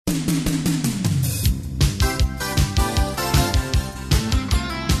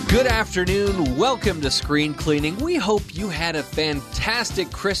Good afternoon. Welcome to Screen Cleaning. We hope you had a fantastic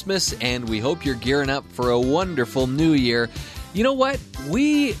Christmas, and we hope you're gearing up for a wonderful New Year. You know what?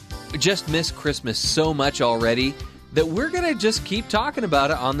 We just missed Christmas so much already that we're going to just keep talking about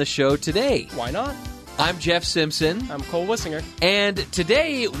it on the show today. Why not? I'm Jeff Simpson. I'm Cole Wissinger. And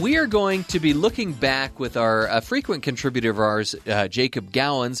today we are going to be looking back with our frequent contributor of ours, Jacob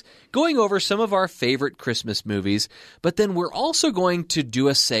Gowans, going over some of our favorite Christmas movies. But then we're also going to do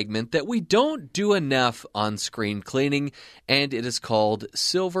a segment that we don't do enough on Screen Cleaning, and it is called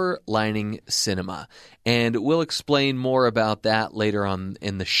Silver Lining Cinema. And we'll explain more about that later on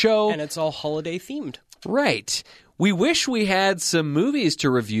in the show. And it's all holiday themed. Right. We wish we had some movies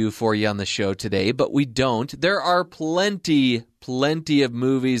to review for you on the show today, but we don't. There are plenty of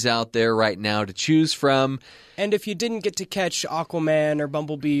movies out there right now to choose from. And if you didn't get to catch Aquaman or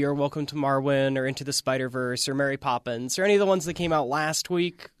Bumblebee or Welcome to Marwen or Into the Spider-Verse or Mary Poppins or any of the ones that came out last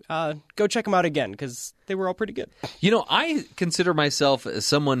week, go check them out again because they were all pretty good. You know, I consider myself as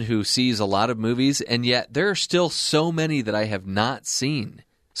someone who sees a lot of movies, and yet there are still so many that I have not seen.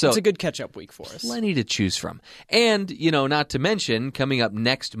 So it's a good catch-up week for us. Plenty to choose from. And, you know, not to mention, coming up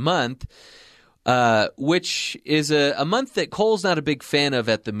next month, which is a month that Cole's not a big fan of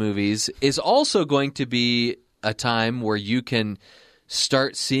at the movies, is also going to be a time where you can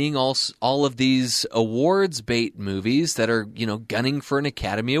start seeing all of these awards bait movies that are, you know, gunning for an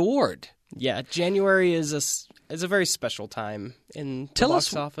Academy Award. Yeah, January is a very special time in the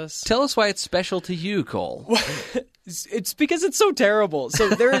box office. Tell us why it's special to you, Cole. It's because it's so terrible. So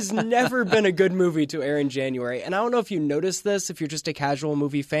there has never been a good movie to air in January. And I don't know if you noticed this, if you're just a casual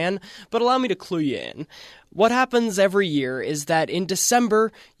movie fan, but allow me to clue you in. What happens every year is that in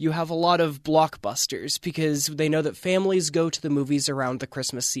December, you have a lot of blockbusters because they know that families go to the movies around the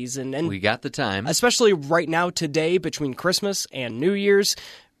Christmas season. And we got the time. Especially right now today between Christmas and New Year's.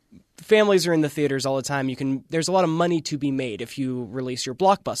 Families are in the theaters all the time. There's a lot of money to be made if you release your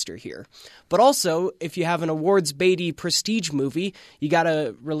blockbuster here. But also, if you have an awards-baity prestige movie, you got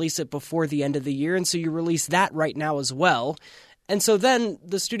to release it before the end of the year, and so you release that right now as well. And so then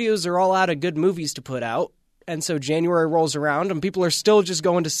the studios are all out of good movies to put out, and so January rolls around, and people are still just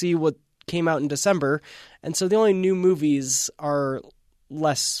going to see what came out in December, and so the only new movies are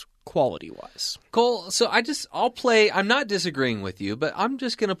less quality-wise. Cole, so I'm not disagreeing with you, but I'm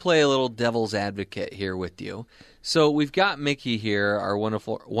just going to play a little devil's advocate here with you. So we've got Mickey here, our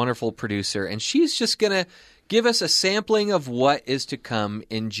wonderful producer, and she's just going to give us a sampling of what is to come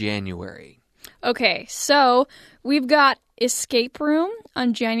in January. Okay, so we've got Escape Room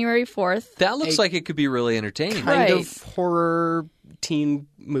on January 4th. That looks like it could be really entertaining. Kind of horror teen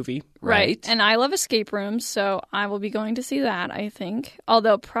movie. Right. And I love escape rooms, so I will be going to see that, I think.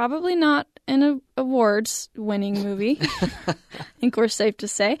 Although probably not an awards-winning movie. I think we're safe to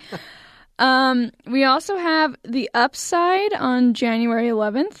say. We also have The Upside on January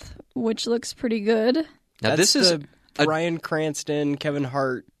 11th, which looks pretty good. Now, this is Bryan Cranston, Kevin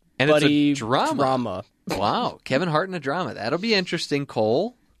Hart, and buddy it's a drama. Wow, Kevin Hart in a drama. That'll be interesting,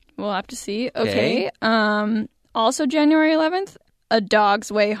 Cole. We'll have to see. Okay. Also January 11th, A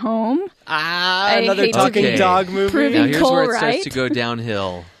Dog's Way Home. Another talking dog movie. Now here's Cole where it right. starts to go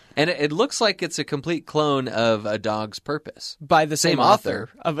downhill. And it looks like it's a complete clone of A Dog's Purpose. By the same author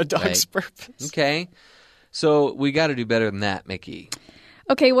of A Dog's Right. Purpose. Okay. So we got to do better than that, Mickey.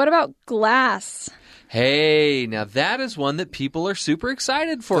 Okay, what about Glass? Hey, now that is one that people are super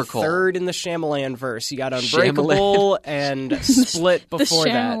excited for, Cole. Third in the Shyamalan verse. You got Unbreakable and Split before the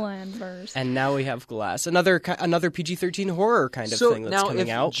that. Shyamalan verse. And now we have Glass. Another PG-13 horror kind of thing that's coming out. So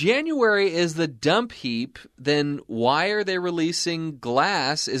now if January is the dump heap, then why are they releasing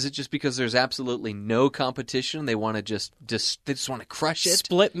Glass? Is it just because there's absolutely no competition? They want to they just want to crush it?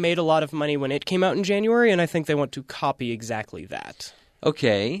 Split made a lot of money when it came out in January, and I think they want to copy exactly that.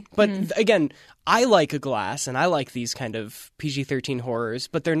 Okay. But again, I like a Glass, and I like these kind of PG-13 horrors,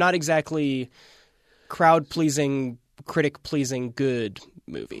 but they're not exactly crowd-pleasing, critic-pleasing good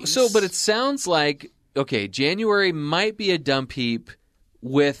movies. So, but it sounds like, okay, January might be a dump heap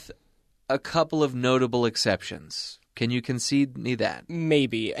with a couple of notable exceptions. Can you concede me that?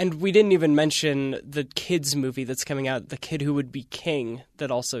 Maybe. And we didn't even mention the kids movie that's coming out, The Kid Who Would Be King, that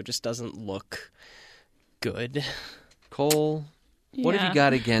also just doesn't look good. Cole, what have you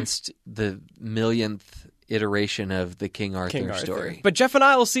got against the millionth iteration of the King Arthur story? But Jeff and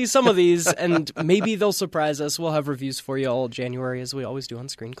I will see some of these, and maybe they'll surprise us. We'll have reviews for you all January, as we always do on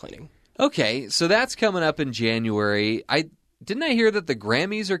Screen Cleaning. Okay, so that's coming up in January. Didn't I hear that the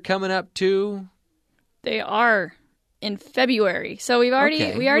Grammys are coming up too? They are. in February. So we already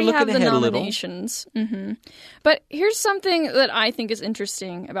We're have the looking ahead a little. nominations. But here's something that I think is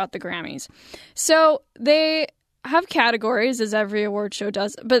interesting about the Grammys. So they have categories, as every award show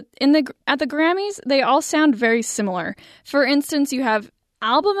does, but at the Grammys, they all sound very similar. For instance, you have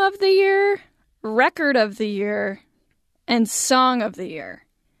Album of the Year, Record of the Year, and Song of the Year.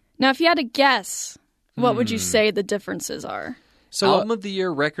 Now, if you had to guess, what would you say the differences are? So Album of the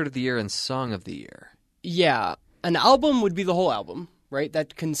Year, Record of the Year, and Song of the Year. yeah, an album would be the whole album, right?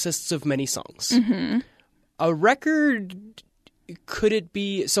 That consists of many songs. Mm-hmm. A record, could it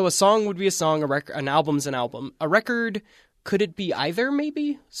be... So a song would be a song, an album's an album. A record, could it be either,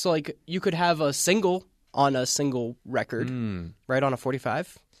 maybe? So, like, you could have a single on a single record, right, on a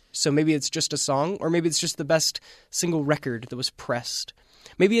 45. So maybe it's just a song, or maybe it's just the best single record that was pressed.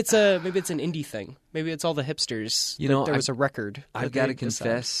 Maybe it's an indie thing. Maybe it's all the hipsters. There was a record. I've got to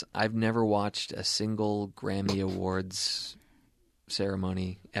confess, I've never watched a single Grammy Awards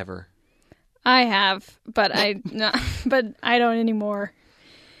ceremony ever. I have, but I don't anymore.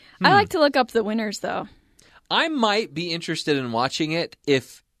 I like to look up the winners, though. I might be interested in watching it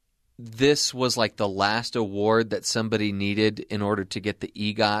if this was like the last award that somebody needed in order to get the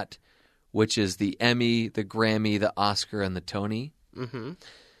EGOT, which is the Emmy, the Grammy, the Oscar, and the Tony. Mm-hmm.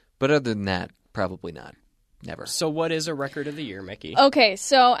 But other than that, probably not. Never. So what is a record of the year, Mickey? Okay,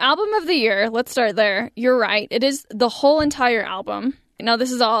 so Album of the Year, let's start there. You're right. It is the whole entire album. Now,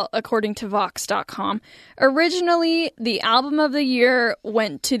 this is all according to Vox.com. Originally, the Album of the Year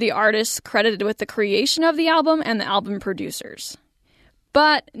went to the artists credited with the creation of the album and the album producers.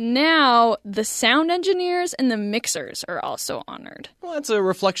 But now, the sound engineers and the mixers are also honored. Well, that's a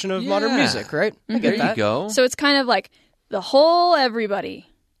reflection of modern music, right? I get There that. you go. So it's kind of like the whole everybody.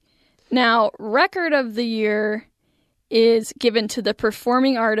 Now, Record of the Year is given to the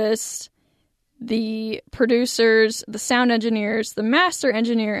performing artists, the producers, the sound engineers, the master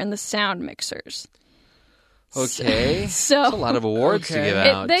engineer, and the sound mixers. Okay. So That's a lot of awards to give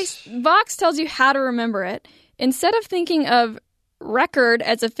out. Vox tells you how to remember it. Instead of thinking of record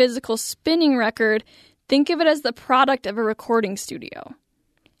as a physical spinning record, think of it as the product of a recording studio.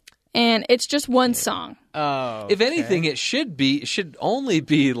 And it's just one song. Oh, If anything, it should only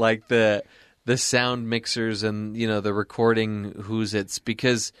be like the sound mixers and the recording who's it's,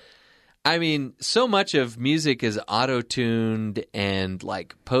 because I mean, so much of music is auto-tuned and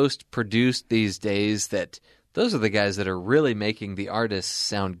like post-produced these days that those are the guys that are really making the artists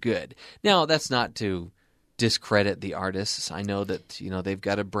sound good. Now, that's not to discredit the artists. I know that they've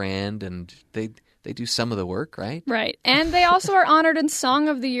got a brand and they do some of the work, right? Right. And they also are honored in Song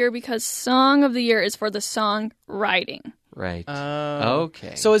of the Year because Song of the Year is for the song writing. Right.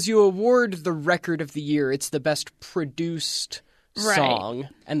 Okay. So as you award the Record of the Year, it's the best produced song,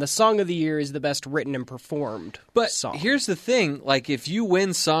 and the Song of the Year is the best written and performed song. But here's the thing, like if you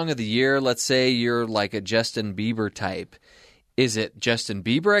win Song of the Year, let's say you're like a Justin Bieber type, is it Justin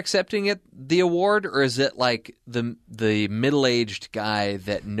Bieber accepting the award, or is it like the middle-aged guy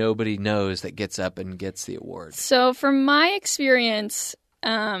that nobody knows that gets up and gets the award? So from my experience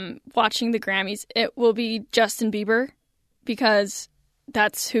watching the Grammys, it will be Justin Bieber because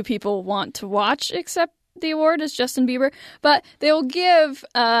that's who people want to watch accept the award is Justin Bieber. But they will give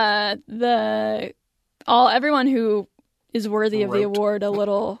everyone who is worthy of the award a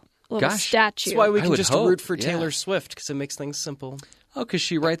little statue. That's why we can would just hope, root for yeah. Taylor Swift, because it makes things simple. Oh, because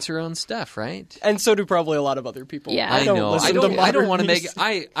she writes her own stuff, right? And so do probably a lot of other people. Yeah. I know. Listen to I don't modern want to make.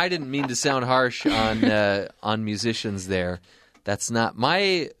 music. I didn't mean to sound harsh on musicians there. That's not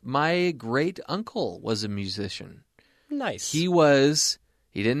my great uncle was a musician. Nice.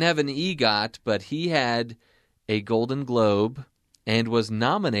 He didn't have an EGOT, but he had a Golden Globe and was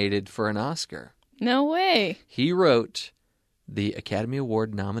nominated for an Oscar. No way. He wrote the Academy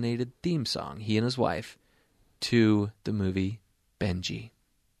Award nominated theme song, he and his wife, to the movie Benji.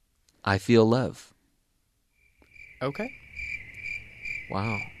 I Feel Love. Okay.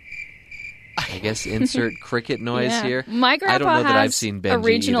 Wow. I guess insert cricket noise Yeah. here. My grandpa I don't know that I've has seen Benji a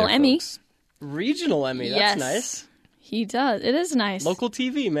regional either, Emmy. folks. Regional Emmy. That's Yes. nice. He does. It is nice. Local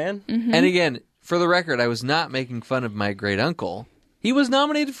TV, man. And again, for the record, I was not making fun of my great uncle. He was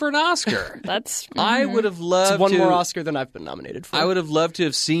nominated for an Oscar. That's I would have loved It's one to, more Oscar than I've been nominated for. I would have loved to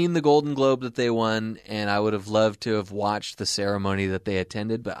have seen the Golden Globe that they won, and I would have loved to have watched the ceremony that they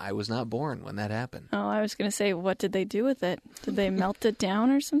attended, but I was not born when that happened. Oh, I was going to say, what did they do with it? Did they melt it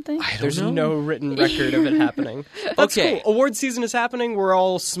down or something? I don't There's know. no written record of it happening. That's Okay. cool. Award season is happening. We're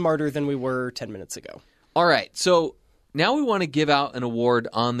all smarter than we were 10 minutes ago. All right, so now we want to give out an award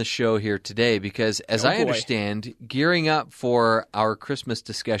on the show here today because, as I boy. understand, gearing up for our Christmas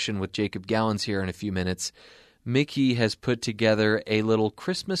discussion with Jacob Gallons here in a few minutes, Mickey has put together a little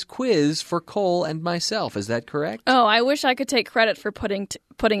Christmas quiz for Cole and myself. Is that correct? Oh, I wish I could take credit for putting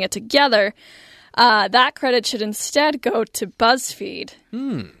it together. That credit should instead go to BuzzFeed.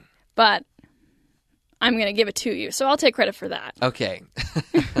 But I'm going to give it to you, so I'll take credit for that. Okay.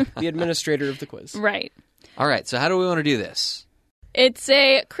 The administrator of the quiz. Right. All right, so how do we want to do this? It's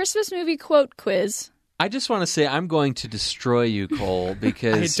a Christmas movie quote quiz. I just want to say I'm going to destroy you, Cole,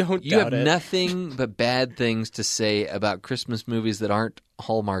 because I don't you have doubt it. nothing but bad things to say about Christmas movies that aren't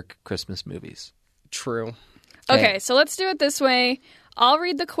Hallmark Christmas movies. True. Okay, so let's do it this way. I'll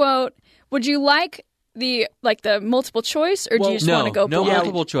read the quote. Would you like the multiple choice, or do you just no, want to go no blank?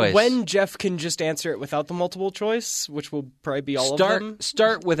 multiple choice. When Jeff can just answer it without the multiple choice, which will probably be all of them.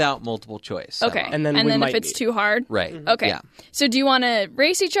 Start without multiple choice. Okay, And then we if might it's need- too hard, Right. Okay. Yeah. So do you want to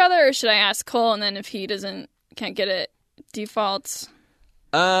race each other, or should I ask Cole, and then if he can't get it, defaults?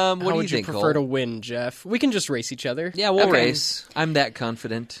 What How do you would you think, prefer to Cole? win, Jeff? We can just race each other. Yeah, we'll Okay. race. I'm that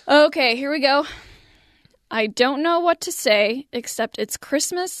confident. Okay, here we go. I don't know what to say except it's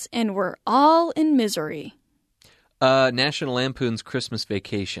Christmas and we're all in misery. National Lampoon's Christmas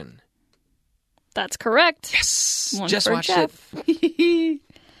Vacation. That's correct. Yes, One just for watched Jeff. it.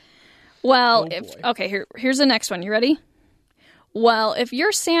 Well, Oh, boy. here's the next one. You ready? Well, if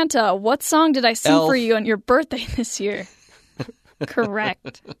you're Santa, what song did I sing Elf. for you on your birthday this year?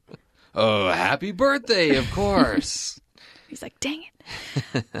 Correct. Oh, happy birthday! Of course. He's like, dang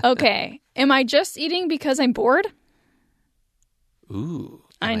it. Okay. Am I just eating because I'm bored? Ooh,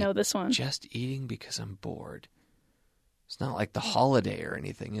 I am know this one. Just eating because I'm bored. It's not like the holiday or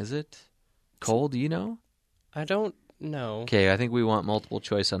anything, is it? Cole, do you know? I don't know. Okay, I think we want multiple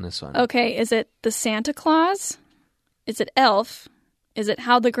choice on this one. Okay, is it the Santa Claus? Is it Elf? Is it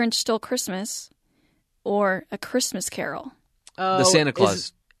How the Grinch Stole Christmas? Or A Christmas Carol? The Santa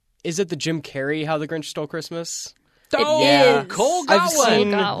Claus. Is it the Jim Carrey How the Grinch Stole Christmas? Oh, yeah. Cole got I've one.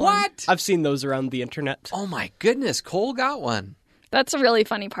 seen- Got one. What? I've seen those around the internet. Oh my goodness, Cole got one. That's a really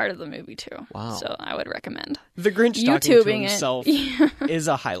funny part of the movie, too. Wow. So I would recommend. The Grinch talking to YouTubing it. himself is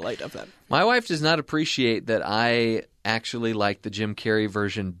a highlight of that. My wife does not appreciate that I actually like the Jim Carrey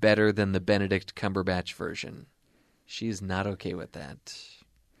version better than the Benedict Cumberbatch version. She's not okay with that. As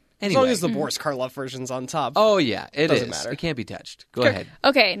Anyway. long as the Boris Karloff version's on top. Oh, yeah, it Doesn't is. matter. It can't be touched. Go ahead.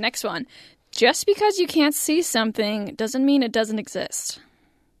 Okay, next one. Just because you can't see something doesn't mean it doesn't exist.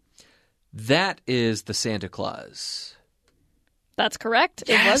 That is the Santa Claus. That's correct. It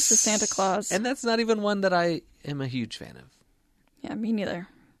was the Yes! Santa Claus. And that's not even one that I am a huge fan of. Yeah, me neither.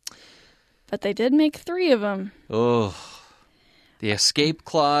 But they did make 3 of them. Oh, the Escape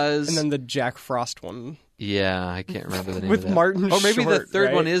Clause. And then the Jack Frost one. Yeah, I can't remember the name With of that. Martin Or maybe the Short, third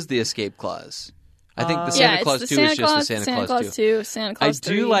right? one is the Escape Clause. I think the Yeah, Santa it's Claus the 2 Santa is just Claus, the Santa Claus 2. 2, Santa Claus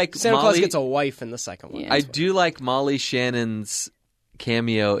 3. I do like Santa Claus Molly, gets a wife in the second one. Yeah. I do like Molly Shannon's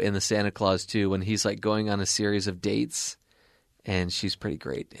cameo in the Santa Claus 2 when he's like going on a series of dates, and she's pretty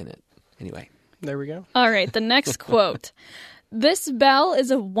great in it. Anyway. There we go. All right, the next quote. This bell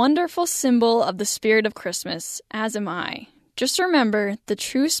is a wonderful symbol of the spirit of Christmas, as am I. Just remember, the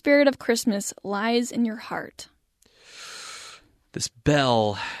true spirit of Christmas lies in your heart. This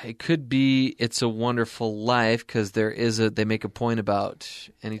bell, it could be It's a Wonderful Life because they make a point about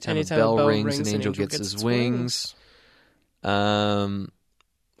anytime a bell rings, an angel gets his wings.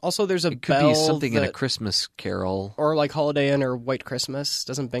 Also, there's a It could bell be something in a that- Christmas Carol. or like Holiday Inn or White Christmas.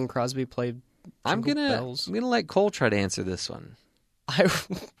 Doesn't Bing Crosby play I'm Jingle gonna Bells? let Cole try to answer this one.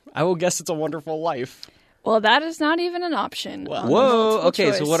 I will guess It's a Wonderful Life. Well, that is not even an option. Well, on the Whoa, multiple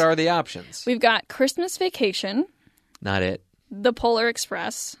okay, so choice. what are the options? We've got Christmas Vacation, Not it. The Polar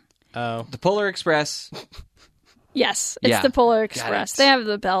Express. Oh, The Polar Express. Yes, it's Yeah, the Polar got Express. it. They have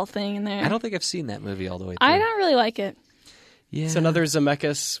the bell thing in there. I don't think I've seen that movie all the way through. I don't really like it. Yeah. it's another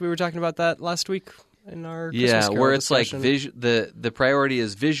Zemeckis. We were talking about that last week in our Christmas Yeah, Carol where it's discussion. like the priority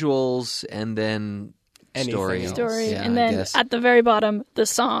is visuals and then Anything story. else. Story, Yeah, and I then guess. at the very bottom, the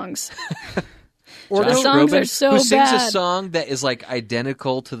songs. Or the Josh songs Groban, are so who sings a bad. song that is like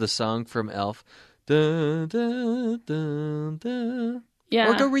identical to the song from Elf. Da, da, da, da. Yeah.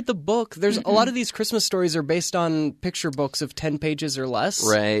 Or go read the book. There's a lot of these Christmas stories are based on picture books of 10 pages or less.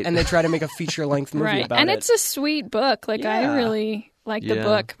 Right. And they try to make a feature-length movie right. about And it. it's a sweet book. Like, I Yeah. really like the Yeah.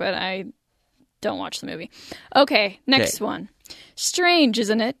 book, but I don't watch the movie. Okay, next Okay. one. Strange,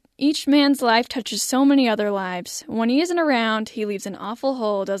 isn't it? Each man's life touches so many other lives. When he isn't around, he leaves an awful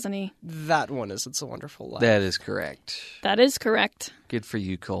hole, doesn't he? That one is It's a Wonderful Life. That is correct. That is correct. Good for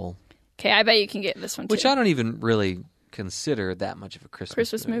you, Cole. Okay, I bet you can get this one too. Which I don't even really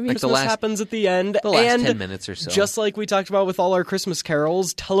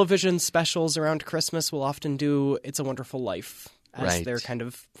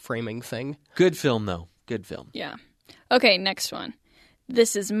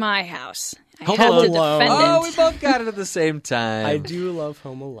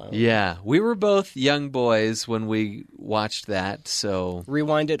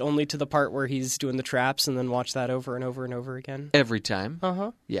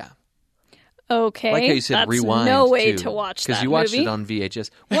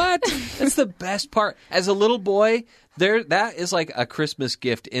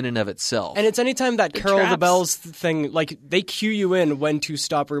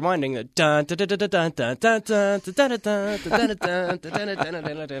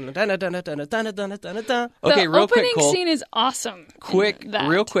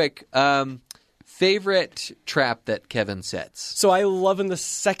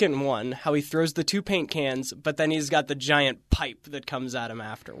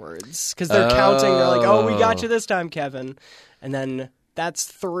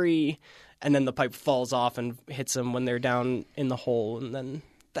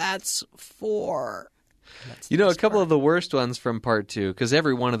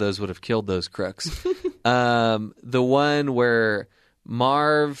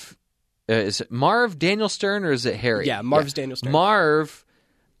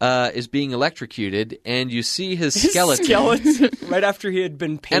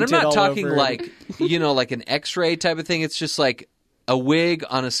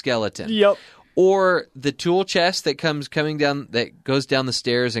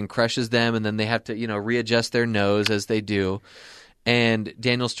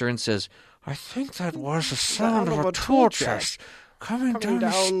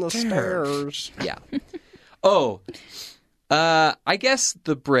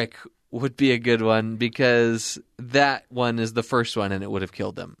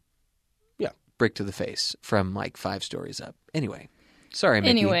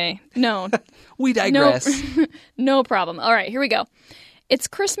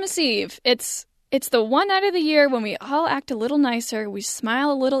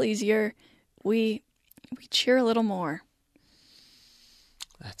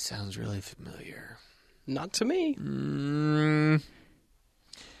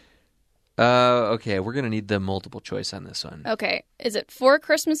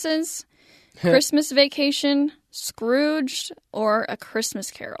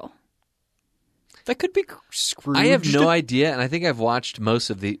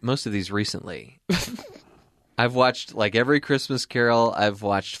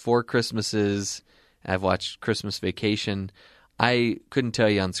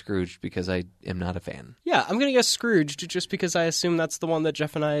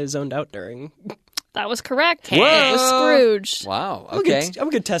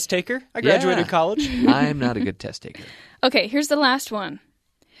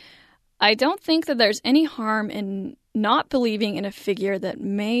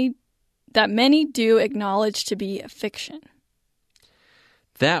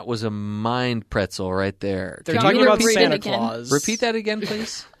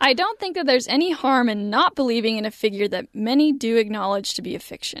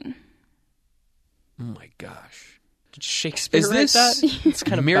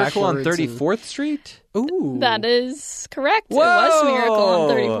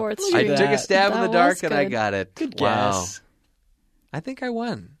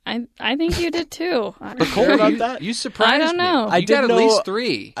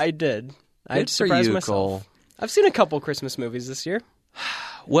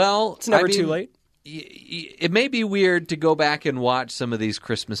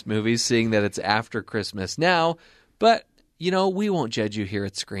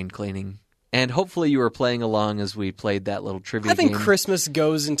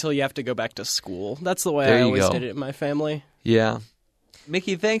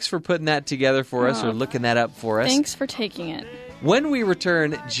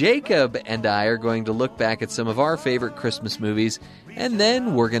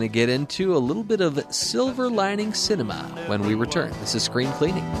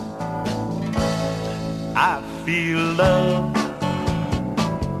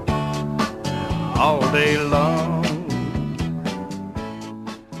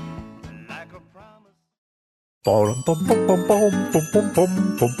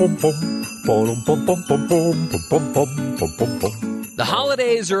The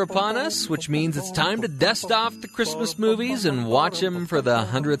holidays are upon us, which means it's time to dust off the Christmas movies and watch them for the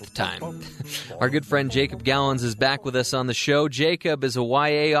 100th time. Our good friend Jacob Gallons is back with us on the show. Jacob is a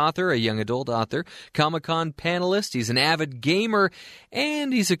YA author, a young adult author, Comic-Con panelist. He's an avid gamer,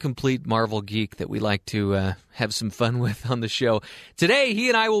 and he's a complete Marvel geek that we like to have some fun with on the show. Today, he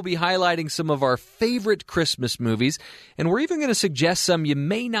and I will be highlighting some of our favorite Christmas movies, and we're even going to suggest some you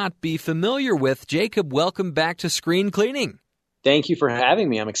may not be familiar with. Jacob, welcome back to Screen Cleaning. Thank you for having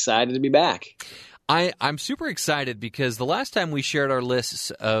me. I'm excited to be back. I'm super excited because the last time we shared our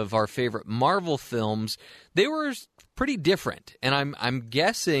lists of our favorite Marvel films, they were pretty different. And I'm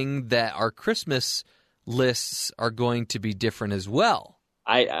guessing that our Christmas lists are going to be different as well.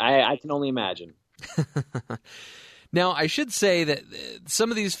 I can only imagine. Now, I should say that some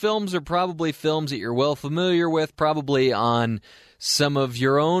of these films are probably films that you're well familiar with, probably on some of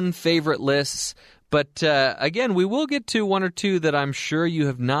your own favorite lists. But again, we will get to one or two that I'm sure you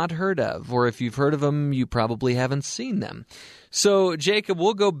have not heard of, or if you've heard of them, you probably haven't seen them. So, Jacob,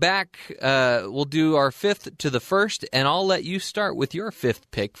 we'll go back. We'll do our fifth to the first, and I'll let you start with your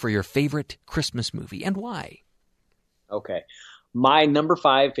fifth pick for your favorite Christmas movie, and why. Okay. My number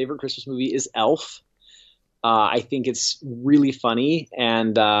 5 favorite Christmas movie is Elf. I think it's really funny,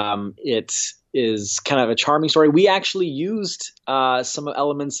 and it is kind of a charming story. We actually used some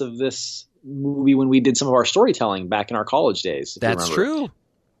elements of this movie when we did some of our storytelling back in our college days. That's true.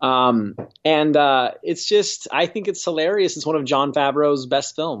 And it's just, I think it's hilarious. It's one of Jon Favreau's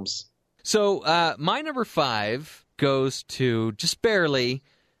best films. So my number 5 goes to, just barely,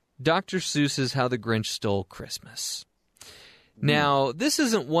 Dr. Seuss's How the Grinch Stole Christmas. Now, this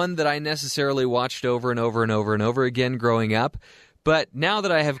isn't one that I necessarily watched over and over and over and over again growing up, but now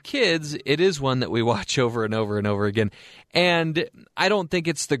that I have kids, it is one that we watch over and over and over again. And I don't think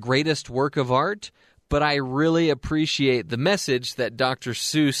it's the greatest work of art, but I really appreciate the message that Dr.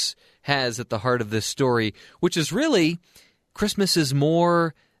 Seuss has at the heart of this story, which is really, Christmas is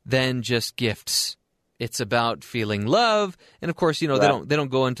more than just gifts. It's about feeling love. And of course, you know, they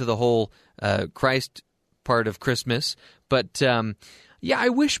don't go into the whole Christ part of Christmas, but yeah, I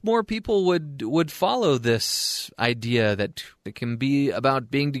wish more people would follow this idea that it can be about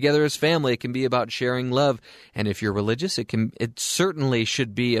being together as family. It can be about sharing love, and if you're religious, it certainly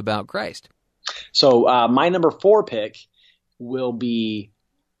should be about Christ. So my number 4 pick will be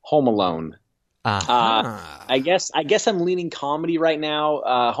Home Alone. I guess I'm leaning comedy right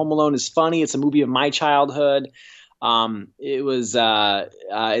now. Home Alone is funny. It's a movie of my childhood.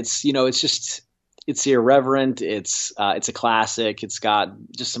 It's irreverent. It's a classic. It's got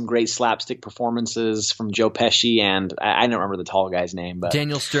just some great slapstick performances from Joe Pesci and I don't remember the tall guy's name, but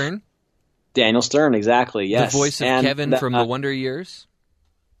Daniel Stern. Daniel Stern, exactly. Yes, the voice of Kevin from The Wonder Years.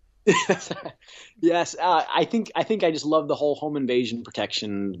 Yes, I think I just love the whole home invasion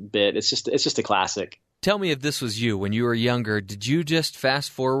protection bit. It's just a classic. Tell me if this was you when you were younger. Did you just fast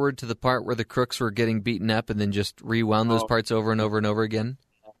forward to the part where the crooks were getting beaten up and then just rewound those parts over and over and over again?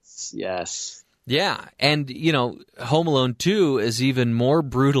 Yes. Yeah, and, you know, Home Alone 2 is even more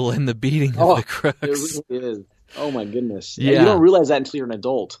brutal in the beating of the crooks. It really is. Oh, my goodness. Yeah. You don't realize that until you're an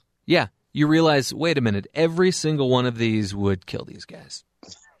adult. Yeah, you realize, wait a minute, every single one of these would kill these guys.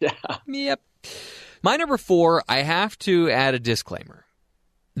 Yeah. Yep. My number 4, I have to add a disclaimer.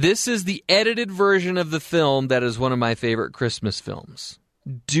 This is the edited version of the film that is one of my favorite Christmas films.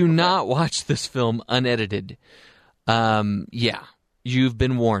 Do not watch this film unedited. Yeah, you've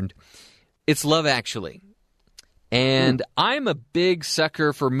been warned. It's Love Actually. And I'm a big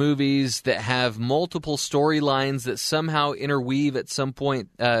sucker for movies that have multiple storylines that somehow interweave at some point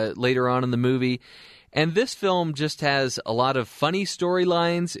later on in the movie. And this film just has a lot of funny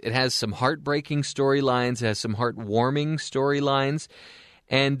storylines. It has some heartbreaking storylines. It has some heartwarming storylines.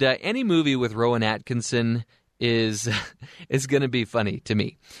 And any movie with Rowan Atkinson is going to be funny to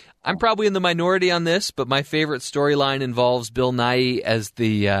me. I'm probably in the minority on this, but my favorite storyline involves Bill Nighy as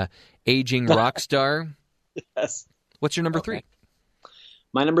the aging rock star. Yes. What's your number 3?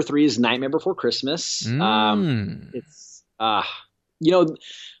 My number 3 is Nightmare Before Christmas. It's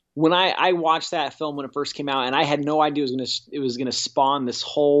when I watched that film when it first came out, and I had no idea it was gonna spawn this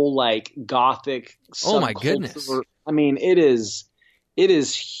whole like gothic. Oh my goodness! I mean, it is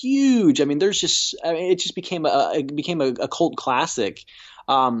huge. I mean, it just became a cult classic.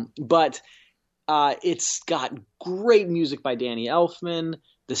 But it's got great music by Danny Elfman.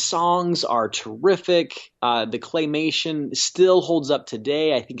 The songs are terrific. The claymation still holds up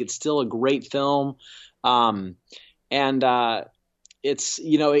today. I think it's still a great film. It's,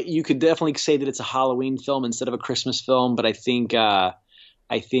 you could definitely say that it's a Halloween film instead of a Christmas film, but I think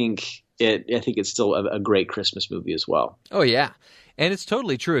it's still a great Christmas movie as well. Oh yeah. And it's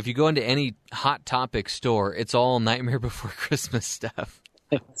totally true. If you go into any Hot Topic store, it's all Nightmare Before Christmas stuff.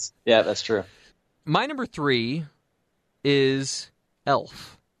 Yeah, that's true. My number 3 is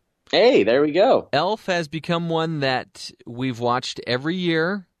Elf. Hey, there we go. Elf has become one that we've watched every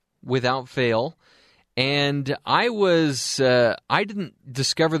year without fail. And I didn't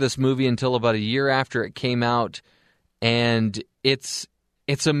discover this movie until about a year after it came out. And it's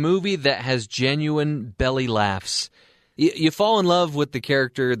a movie that has genuine belly laughs. You fall in love with the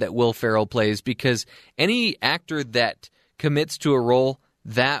character that Will Ferrell plays, because any actor that commits to a role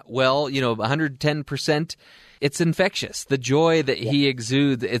that well, 110%, it's infectious. The joy that he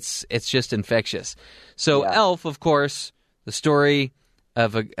exudes, it's just infectious. So Elf, of course, the story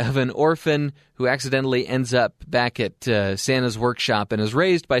of an orphan who accidentally ends up back at Santa's workshop and is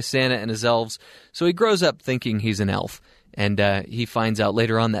raised by Santa and his elves. So he grows up thinking he's an elf, and he finds out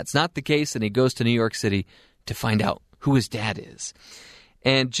later on that's not the case, and he goes to New York City to find out who his dad is.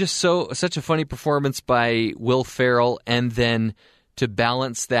 And just such a funny performance by Will Ferrell, and then to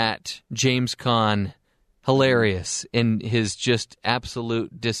balance that, James Caan, hilarious in his just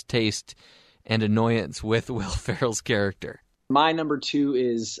absolute distaste and annoyance with Will Ferrell's character. My number 2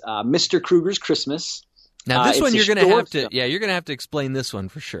 is Mr. Krueger's Christmas. Now this one you're you're going to have to explain this one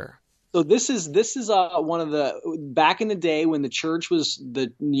for sure. So this is one of the, back in the day when the church was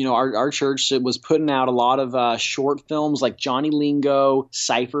our church was putting out a lot of short films like Johnny Lingo,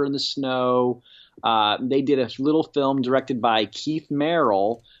 Cypher in the Snow. They did a little film directed by Keith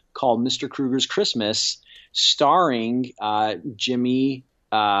Merrill called Mr. Krueger's Christmas, starring Jimmy.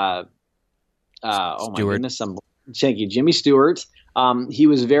 Oh my goodness! Thank you, Jimmy Stewart. He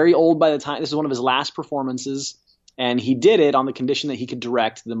was very old by the time. This is one of his last performances. And he did it on the condition that he could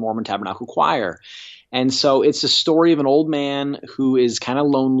direct the Mormon Tabernacle Choir. And so it's a story of an old man who is kind of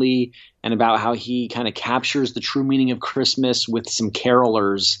lonely, and about how he kind of captures the true meaning of Christmas with some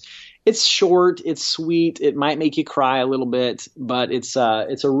carolers. It's short, it's sweet, it might make you cry a little bit, but it's a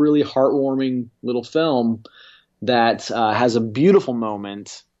really heartwarming little film that has a beautiful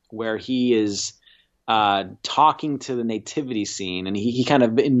moment where he is talking to the nativity scene, and he kind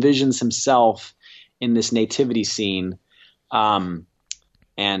of envisions himself in this nativity scene, and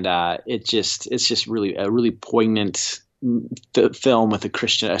it's just really a really poignant film with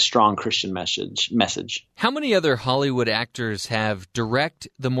a strong Christian message. How many other Hollywood actors have direct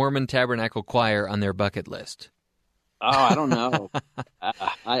the Mormon Tabernacle Choir on their bucket list? Oh, I don't know.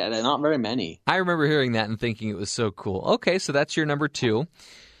 Not very many. I remember hearing that and thinking it was so cool. Okay, so that's your number 2.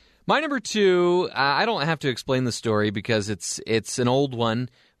 My number 2, I don't have to explain the story because it's an old one,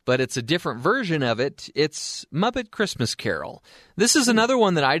 but it's a different version of it. It's Muppet Christmas Carol. This is another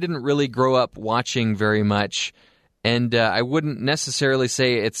one that I didn't really grow up watching very much, and I wouldn't necessarily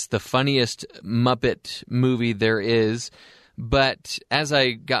say it's the funniest Muppet movie there is, but as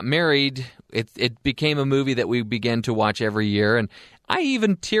I got married, it became a movie that we began to watch every year, and I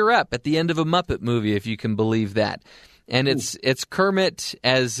even tear up at the end of a Muppet movie, if you can believe that. And it's Kermit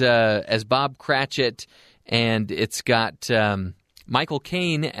as Bob Cratchit, and it's got Michael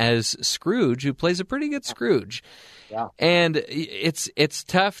Caine as Scrooge, who plays a pretty good Scrooge. Yeah. And it's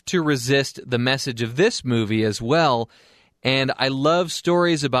tough to resist the message of this movie as well. And I love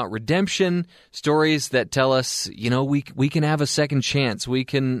stories about redemption, stories that tell us, we can have a second chance. We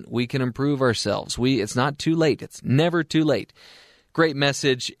can improve ourselves. It's not too late. It's never too late. Great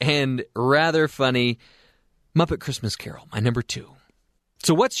message and rather funny. Muppet Christmas Carol, my number 2.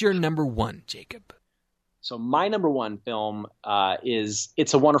 So what's your number 1, Jacob? So my number 1 film is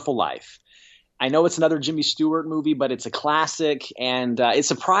It's a Wonderful Life. I know it's another Jimmy Stewart movie, but it's a classic, and it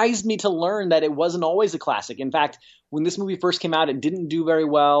surprised me to learn that it wasn't always a classic. In fact, when this movie first came out, it didn't do very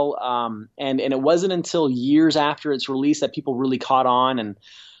well, and it wasn't until years after its release that people really caught on. And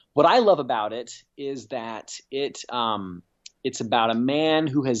what I love about it is that it's about a man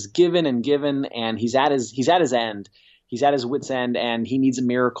who has given and given, and he's at his end. He's at his wit's end, and he needs a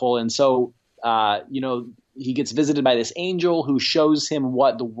miracle. And so, he gets visited by this angel who shows him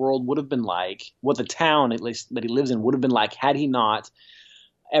what the world would have been like, what the town, at least, that he lives in would have been like had he not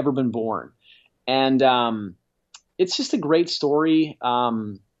ever been born. And it's just a great story.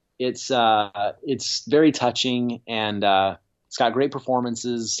 It's very touching, and it's got great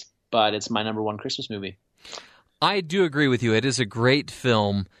performances, but it's my number 1 Christmas movie. I do agree with you. It is a great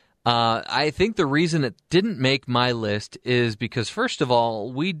film. I think the reason it didn't make my list is because, first of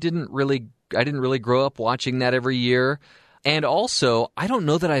all, I didn't really grow up watching that every year. And also, I don't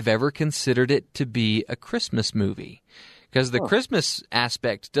know that I've ever considered it to be a Christmas movie, because the Christmas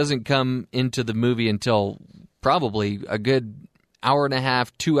aspect doesn't come into the movie until probably a good hour and a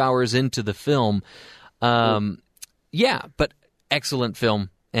half, 2 hours into the film. Yeah, but excellent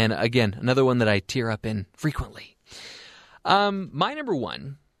film. And again, another one that I tear up in frequently. My number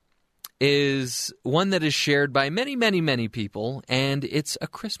one is one that is shared by many, many, many people, and it's A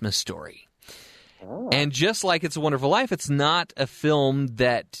Christmas Story. And just like It's a Wonderful Life, it's not a film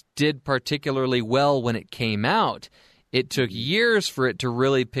that did particularly well when it came out. It took years for it to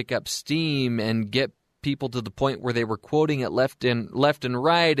really pick up steam and get people to the point where they were quoting it left and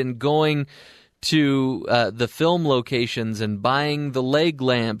right and going to the film locations and buying the leg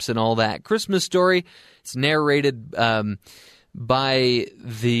lamps and all that. Christmas Story, it's narrated by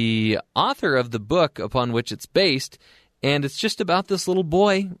the author of the book upon which it's based, and it's just about this little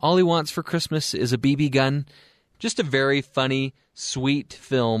boy. All he wants for Christmas is a BB gun. Just a very funny, sweet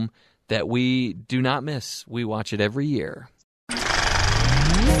film that we do not miss. We watch it every year.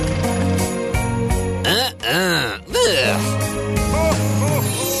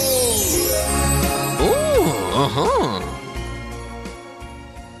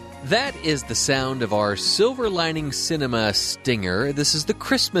 That is the sound of our Silver Lining Cinema Stinger. This is the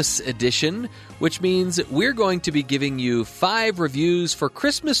Christmas edition, which means we're going to be giving you 5 reviews for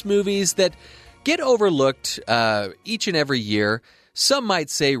Christmas movies that get overlooked each and every year. Some might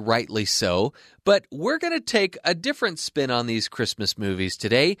say rightly so, but we're going to take a different spin on these Christmas movies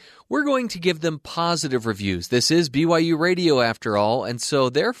today. We're going to give them positive reviews. This is BYU Radio after all, and so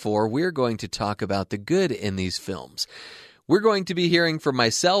therefore we're going to talk about the good in these films. We're going to be hearing from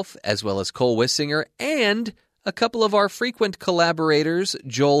myself, as well as Cole Wissinger, and a couple of our frequent collaborators,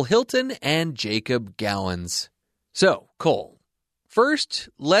 Joel Hilton and Jacob Gowans. So, Cole, first,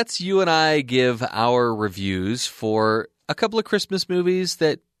 let's you and I give our reviews for a couple of Christmas movies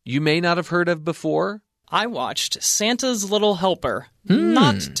that you may not have heard of before. I watched Santa's Little Helper,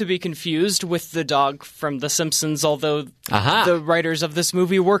 not to be confused with the dog from The Simpsons, although the writers of this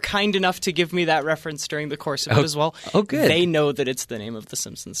movie were kind enough to give me that reference during the course of it as well. Oh, good. They know that it's the name of the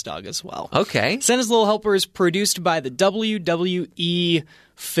Simpsons dog as well. Okay. Santa's Little Helper is produced by the WWE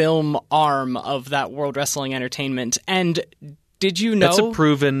film arm of that World Wrestling Entertainment, and did you know? That's a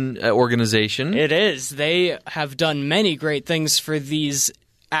proven organization. It is. They have done many great things for these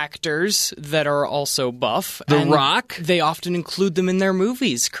actors that are also buff. The Rock? They often include them in their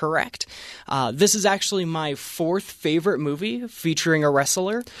movies, correct. This is actually my 4th favorite movie featuring a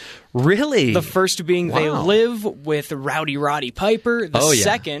wrestler. Really? The first being They Live with Rowdy Roddy Piper. The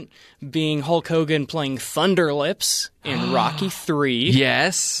second being Hulk Hogan playing Thunder Lips in Rocky III.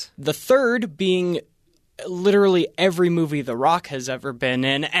 Yes. The third being literally every movie The Rock has ever been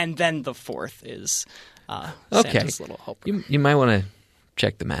in. And then the 4th is Santa's Little Helper. You might want to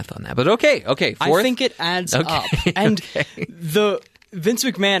check the math on that. But okay, fourth? I think it adds up. And the Vince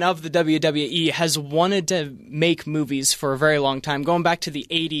McMahon of the WWE has wanted to make movies for a very long time, going back to the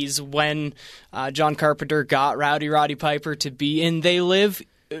 80s when John Carpenter got Rowdy Roddy Piper to be in They Live.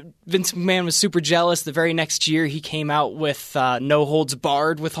 Vince McMahon was super jealous. The very next year, he came out with No Holds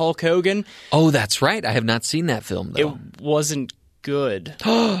Barred with Hulk Hogan. Oh, that's right. I have not seen that film, though. It wasn't good.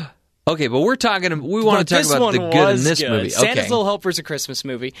 Okay, but we want to talk about the good in this movie. Okay. Santa's Little Helper is a Christmas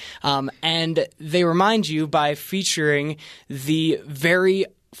movie, and they remind you by featuring the very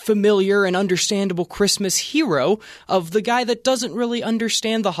familiar and understandable Christmas hero of the guy that doesn't really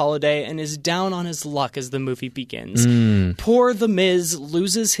understand the holiday and is down on his luck as the movie begins. Poor The Miz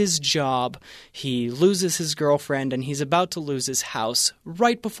loses his job, he loses his girlfriend, and he's about to lose his house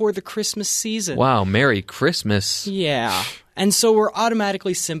right before the Christmas season. Wow, Merry Christmas. Yeah. And so we're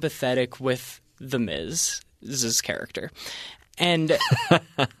automatically sympathetic with The Miz's character. And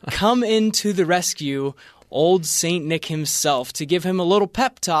come into the rescue old Saint Nick himself to give him a little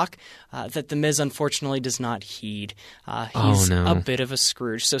pep talk that The Miz unfortunately does not heed. He's a bit of a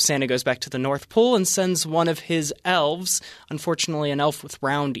Scrooge. So Santa goes back to the North Pole and sends one of his elves, unfortunately an elf with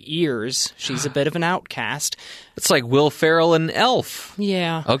round ears. She's a bit of an outcast. It's like Will Ferrell and Elf.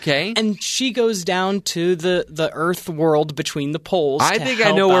 Yeah. Okay. And she goes down to the Earth world between the poles. I think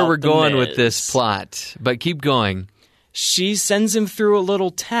I know where we're going with this plot, but keep going. She sends him through a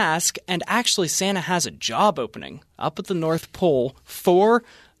little task, and actually Santa has a job opening up at the North Pole for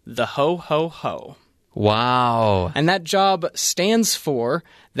the Ho-Ho-Ho. Wow. And that job stands for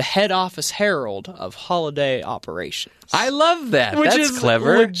the Head Office Herald of Holiday Operations. I love that. Which That's is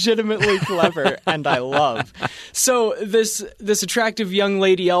clever. Legitimately clever, and I love. So this attractive young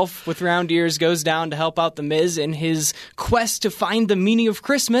lady elf with round ears goes down to help out The Miz in his quest to find the meaning of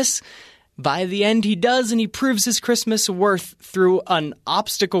Christmas. By the end, he does, and he proves his Christmas worth through an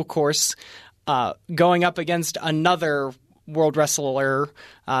obstacle course going up against another world wrestler,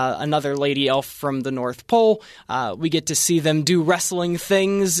 another lady elf from the North Pole. We get to see them do wrestling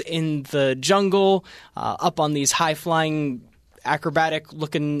things in the jungle, up on these high-flying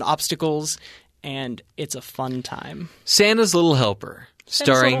acrobatic-looking obstacles, and it's a fun time. Santa's Little Helper,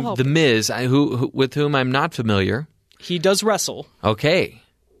 starring Little Helper. The Miz, with whom I'm not familiar. He does wrestle. Okay.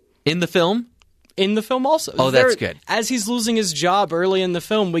 In the film? In the film also. Oh, that's good. As he's losing his job early in the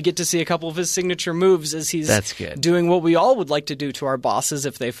film, we get to see a couple of his signature moves as he's That's good. doing what we all would like to do to our bosses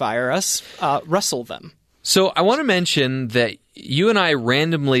if they fire us, wrestle them. So I want to mention that you and I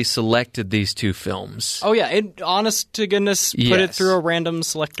randomly selected these two films. Oh, yeah. Honest to goodness, put it Yes. through a random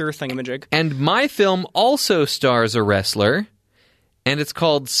selector thingamajig. And my film also stars a wrestler, and it's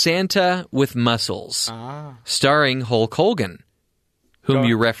called Santa with Muscles, starring Hulk Hogan, whom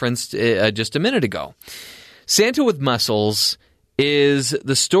you referenced just a minute ago. Santa with Muscles is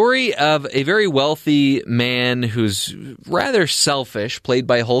the story of a very wealthy man who's rather selfish, played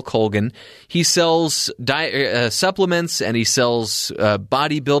by Hulk Hogan. He sells supplements and he sells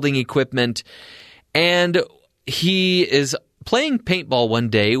bodybuilding equipment, and he is playing paintball one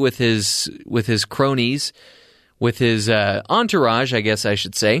day with his cronies, with his entourage, I guess I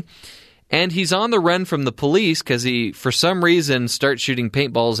should say. And he's on the run from the police because he, for some reason, starts shooting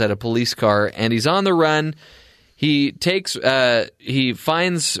paintballs at a police car. And he's on the run. He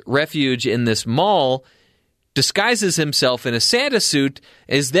finds refuge in this mall, disguises himself in a Santa suit,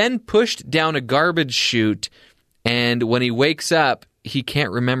 is then pushed down a garbage chute. And when he wakes up, he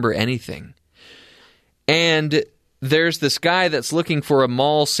can't remember anything. And there's this guy that's looking for a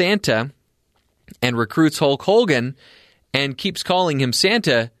mall Santa and recruits Hulk Hogan and keeps calling him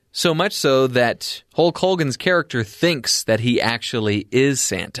Santa, so much so that Hulk Hogan's character thinks that he actually is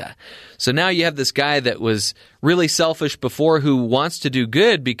Santa. So now you have this guy that was really selfish before who wants to do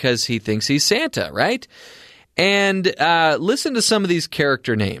good because he thinks he's Santa, right? And listen to some of these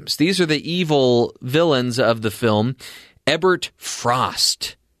character names. These are the evil villains of the film. Ebert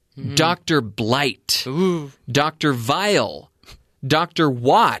Frost, Dr. Blight, Dr. Vile, Dr.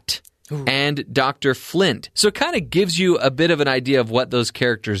 Watt, and Dr. Flint. So it kind of gives you a bit of an idea of what those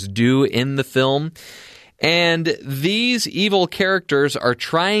characters do in the film. And these evil characters are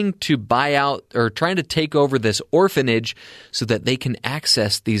trying to buy out or trying to take over this orphanage so that they can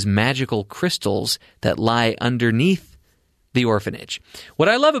access these magical crystals that lie underneath the orphanage. What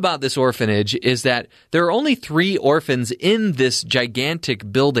I love about this orphanage is that there are only 3 orphans in this gigantic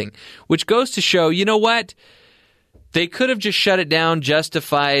building, which goes to show, you know what? They could have just shut it down,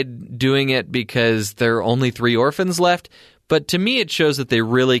 justified doing it because there are only 3 orphans left. But to me, it shows that they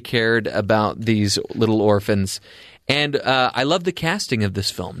really cared about these little orphans. And I love the casting of this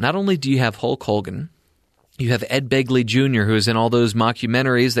film. Not only do you have Hulk Hogan, you have Ed Begley Jr., who is in all those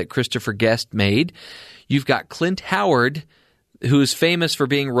mockumentaries that Christopher Guest made. You've got Clint Howard, who is famous for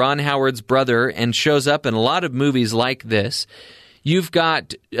being Ron Howard's brother and shows up in a lot of movies like this. You've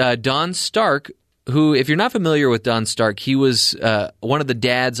got Don Stark, who, if you're not familiar with Don Stark, he was one of the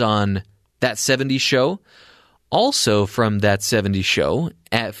dads on That 70s Show. Also from That 70s Show,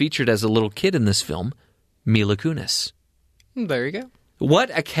 featured as a little kid in this film, Mila Kunis. There you go.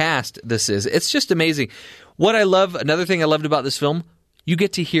 What a cast this is. It's just amazing. Another thing I loved about this film, you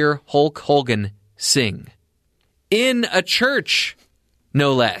get to hear Hulk Hogan sing. In a church,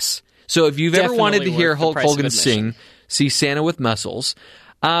 no less. So if you've ever wanted to hear worth the Hulk price of Hogan admission. sing, see Santa with Muscles.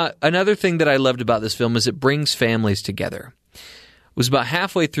 Another thing that I loved about this film is it brings families together. It was about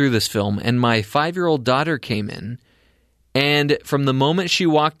halfway through this film, and my 5-year-old daughter came in, and from the moment she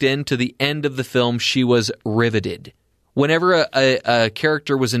walked in to the end of the film, she was riveted. Whenever a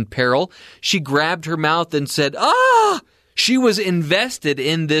character was in peril, she grabbed her mouth and said, "Ah!" She was invested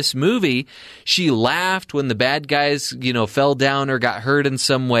in this movie. She laughed when the bad guys, fell down or got hurt in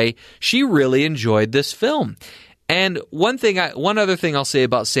some way. She really enjoyed this film. And one other thing I'll say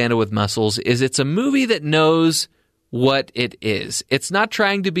about Santa with Muscles is it's a movie that knows what it is. It's not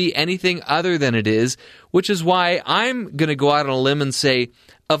trying to be anything other than it is, which is why I'm going to go out on a limb and say,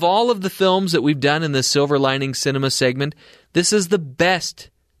 of all of the films that we've done in the Silver Lining Cinema segment, this is the best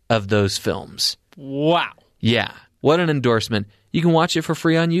of those films. Wow. Yeah. What an endorsement. You can watch it for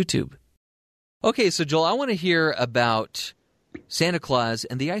free on YouTube. Okay, so Joel, I want to hear about Santa Claus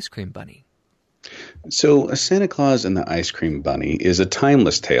and the Ice Cream Bunny. So Santa Claus and the Ice Cream Bunny is a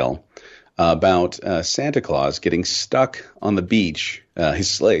timeless tale about Santa Claus getting stuck on the beach, his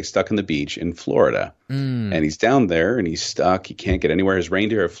sleigh stuck on the beach in Florida. And he's down there and he's stuck. He can't get anywhere. His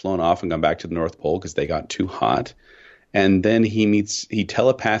reindeer have flown off and gone back to the North Pole because they got too hot. And then he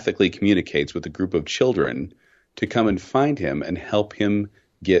telepathically communicates with a group of children to come and find him and help him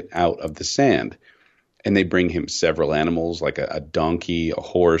get out of the sand. And they bring him several animals like a donkey, a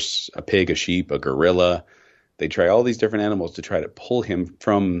horse, a pig, a sheep, a gorilla. They try all these different animals to try to pull him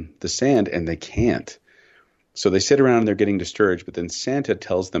from the sand, and they can't. So they sit around and they're getting discouraged, but then Santa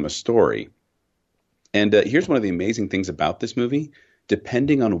tells them a story. And here's one of the amazing things about this movie.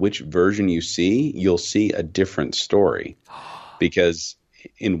 Depending on which version you see, you'll see a different story. Because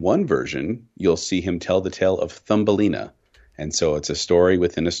in one version, you'll see him tell the tale of Thumbelina. And so it's a story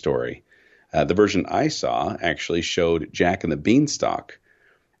within a story. The version I saw actually showed Jack and the Beanstalk.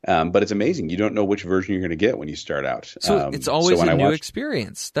 But it's amazing. You don't know which version you're going to get when you start out. So it's always a new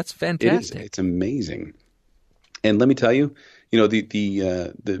experience. That's fantastic. It's amazing. And let me tell you,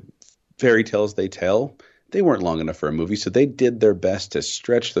 the fairy tales they tell, they weren't long enough for a movie, so they did their best to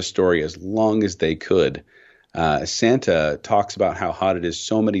stretch the story as long as they could. Santa talks about how hot it is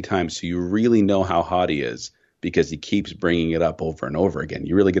so many times, so you really know how hot he is because he keeps bringing it up over and over again.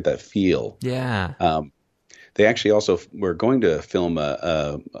 You really get that feel. Yeah. They actually also were going to film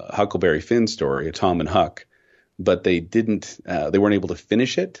a Huckleberry Finn story, a Tom and Huck, but they didn't. They weren't able to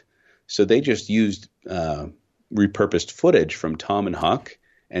finish it, so they just used repurposed footage from Tom and Huck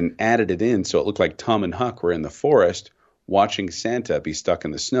and added it in so it looked like Tom and Huck were in the forest watching Santa be stuck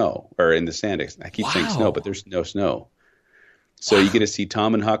in the snow or in the sand. I keep saying snow, but there's no snow. So you get to see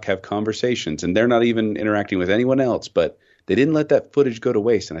Tom and Huck have conversations, and they're not even interacting with anyone else, but they didn't let that footage go to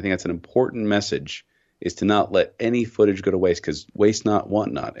waste. And I think that's an important message, is to not let any footage go to waste, because waste not,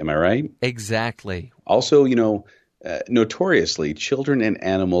 want not. Am I right? Exactly. Also, notoriously, children and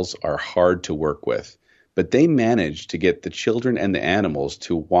animals are hard to work with. But they managed to get the children and the animals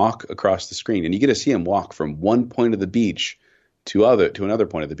to walk across the screen. And you get to see them walk from one point of the beach to another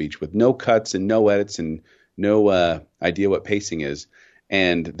point of the beach with no cuts and no edits and no idea what pacing is.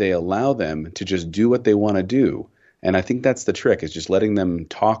 And they allow them to just do what they want to do. And I think that's the trick, is just letting them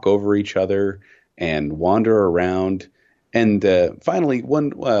talk over each other and wander around. And finally,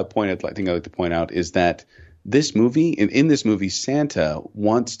 one point I think I'd like to point out is that this movie, in this movie, Santa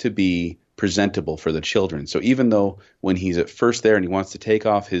wants to be presentable for the children. So even though when he's at first there and he wants to take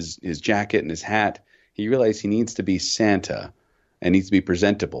off his jacket and his hat, he realizes he needs to be Santa and needs to be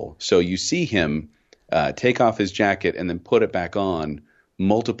presentable. So you see him take off his jacket and then put it back on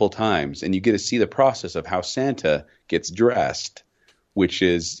multiple times, and you get to see the process of how Santa gets dressed, which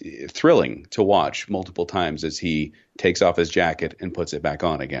is thrilling to watch multiple times as he takes off his jacket and puts it back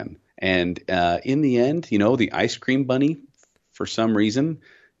on again. And in the end, the ice cream bunny, for some reason,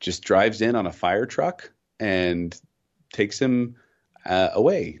 just drives in on a fire truck and takes Santa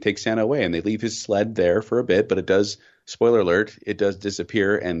away, and they leave his sled there for a bit, but it does, spoiler alert, it does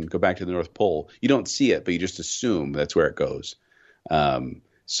disappear and go back to the North Pole. You don't see it, but you just assume that's where it goes.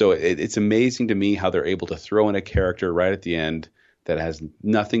 So it's amazing to me how they're able to throw in a character right at the end that has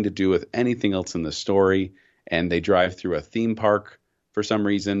nothing to do with anything else in the story, and they drive through a theme park for some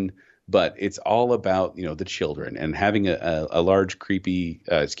reason. But it's all about, the children, and having a large, creepy,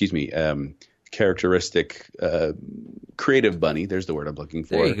 characteristic, creative bunny. There's the word I'm looking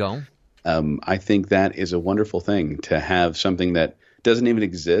for. There you go. I think that is a wonderful thing, to have something that doesn't even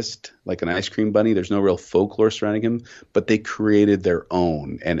exist, like an ice cream bunny. There's no real folklore surrounding him, but they created their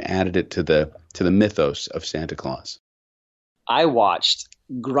own and added it to the mythos of Santa Claus. I watched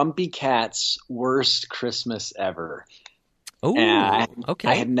Grumpy Cat's Worst Christmas Ever. Oh, okay.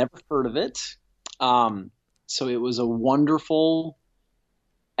 I had never heard of it. So it was a wonderful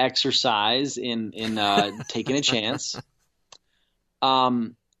exercise in taking a chance.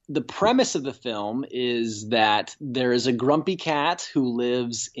 The premise of the film is that there is a grumpy cat who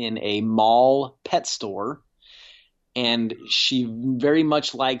lives in a mall pet store, and she very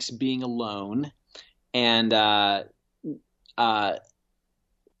much likes being alone. And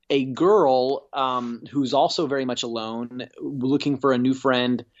a girl who's also very much alone, looking for a new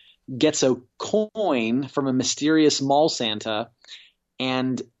friend, gets a coin from a mysterious mall Santa,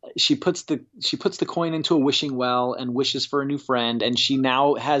 and she puts the coin into a wishing well and wishes for a new friend, and she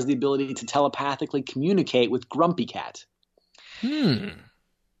now has the ability to telepathically communicate with Grumpy Cat.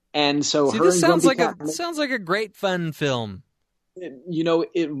 And so this sounds like a great fun film.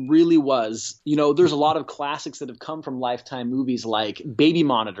 It really was. There's a lot of classics that have come from Lifetime movies, like Baby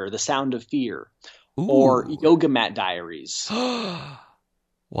Monitor, The Sound of Fear, or Yoga Mat Diaries.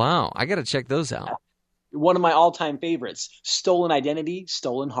 Wow, I got to check those out. One of my all-time favorites, Stolen Identity,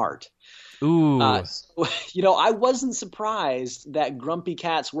 Stolen Heart. Ooh. I wasn't surprised that Grumpy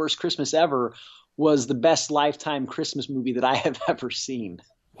Cat's Worst Christmas Ever was the best Lifetime Christmas movie that I have ever seen.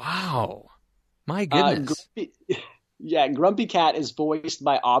 Wow. My goodness. Grumpy Cat is voiced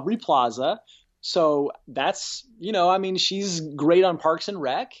by Aubrey Plaza. So that's, she's great on Parks and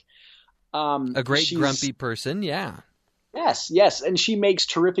Rec. A great grumpy person, yeah. Yes. And she makes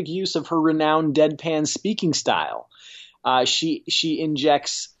terrific use of her renowned deadpan speaking style. She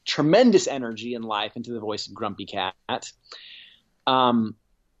injects tremendous energy and life into the voice of Grumpy Cat. And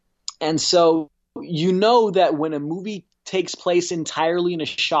so you know that when a movie takes place entirely in a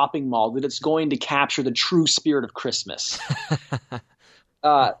shopping mall, that it's going to capture the true spirit of Christmas.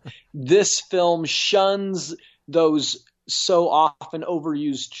 This film shuns those so often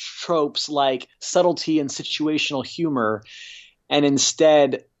overused tropes like subtlety and situational humor, and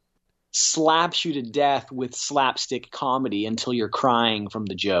instead slaps you to death with slapstick comedy until you're crying from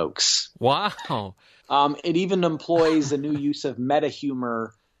the jokes. Wow. It even employs a new use of meta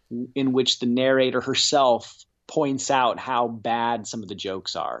humor in which the narrator herself points out how bad some of the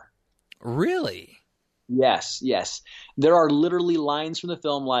jokes are. Really? Yes. There are literally lines from the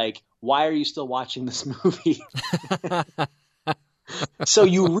film like, "Why are you still watching this movie?" So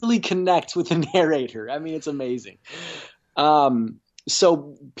you really connect with the narrator. I mean, it's amazing.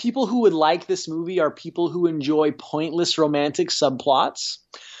 So people who would like this movie are people who enjoy pointless romantic subplots,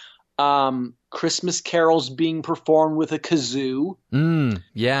 Christmas carols being performed with a kazoo.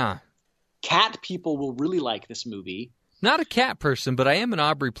 Yeah. Cat people will really like this movie. Not a cat person, but I am an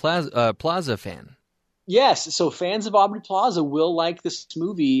Aubrey Plaza fan. Yes, so fans of Aubrey Plaza will like this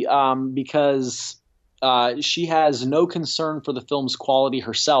movie because she has no concern for the film's quality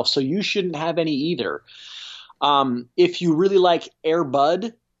herself, so you shouldn't have any either. If you really like Air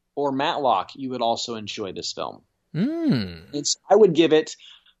Bud or Matlock, you would also enjoy this film. I would give it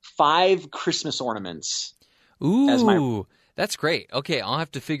 5 Christmas ornaments. Ooh, that's great. Okay, I'll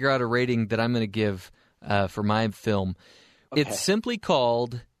have to figure out a rating that I'm going to give for my film. Okay. It's simply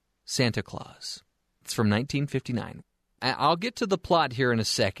called Santa Claus. It's from 1959. I'll get to the plot here in a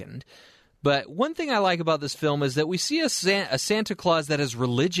second. But one thing I like about this film is that we see a Santa Claus that is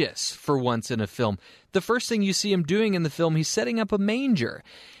religious for once in a film. The first thing you see him doing in the film, he's setting up a manger.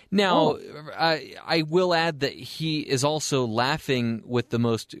 Now, I will add that he is also laughing with the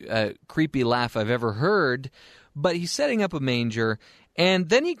most creepy laugh I've ever heard, but he's setting up a manger, and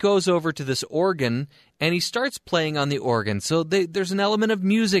then he goes over to this organ, and he starts playing on the organ. So there's an element of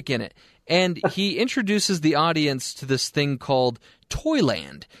music in it. And he introduces the audience to this thing called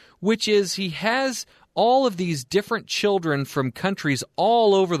Toyland, which is he has all of these different children from countries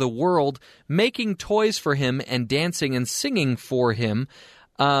all over the world making toys for him and dancing and singing for him.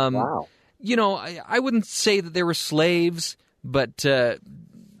 Wow. You know, I wouldn't say that they were slaves, but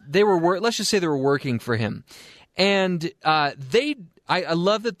they were. Let's just say they were working for him. And I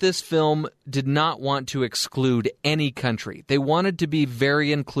love that this film did not want to exclude any country. They wanted to be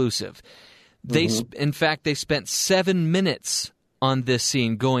very inclusive. In fact, they spent 7 minutes on this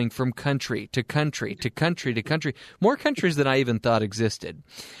scene, going from country to country to country to country. More countries than I even thought existed.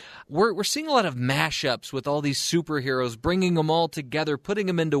 We're seeing a lot of mashups with all these superheroes, bringing them all together, putting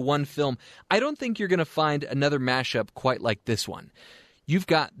them into one film. I don't think you're going to find another mashup quite like this one. You've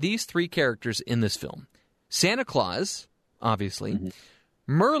got these 3 characters in this film. Santa Claus, obviously,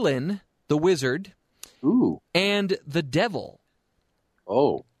 Merlin, the wizard, and the devil.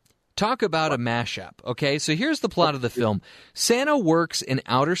 Oh. Talk about a mashup, okay? So here's the plot of the film. Santa works in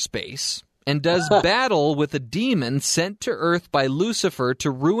outer space and does battle with a demon sent to Earth by Lucifer to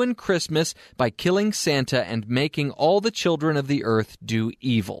ruin Christmas by killing Santa and making all the children of the Earth do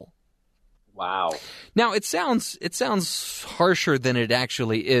evil. Wow. Now, it sounds harsher than it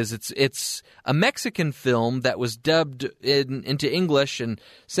actually is. It's a Mexican film that was dubbed into English and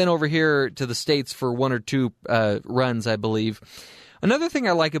sent over here to the States for 1 or 2 runs, I believe. Another thing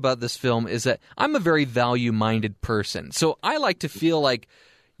I like about this film is that I'm a very value-minded person. So I like to feel like,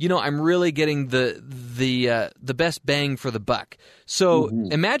 you know, I'm really getting the best bang for the buck. So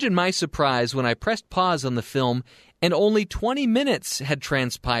imagine my surprise when I pressed pause on the film and only 20 minutes had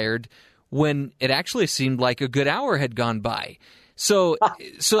transpired when it actually seemed like a good hour had gone by. So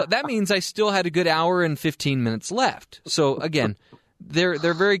that means I still had a good hour and 15 minutes left. So again, they're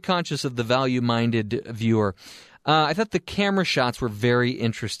very conscious of the value-minded viewer. I thought the camera shots were very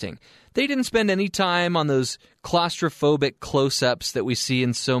interesting. They didn't spend any time on those claustrophobic close-ups that we see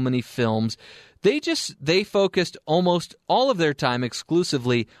in so many films. They focused almost all of their time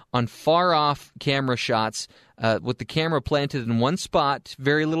exclusively on far-off camera shots with the camera planted in one spot,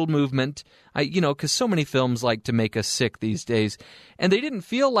 very little movement, because so many films like to make us sick these days. And they didn't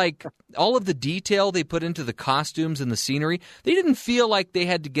feel like all of the detail they put into the costumes and the scenery, they didn't feel like they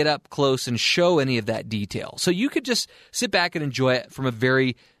had to get up close and show any of that detail. So you could just sit back and enjoy it from a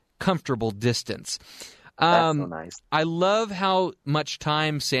very comfortable distance. That's so nice. I love how much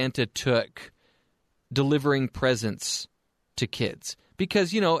time Santa took delivering presents to kids.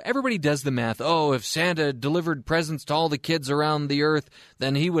 because, everybody does the math. Oh, if Santa delivered presents to all the kids around the earth,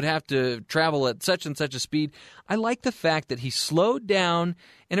 then he would have to travel at such and such a speed. I like the fact that he slowed down,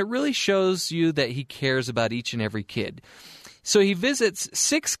 and it really shows you that he cares about each and every kid. So he visits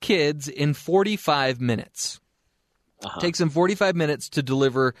 6 kids in 45 minutes. Takes him 45 minutes to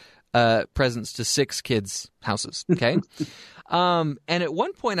deliver presents to 6 kids' houses, okay? And at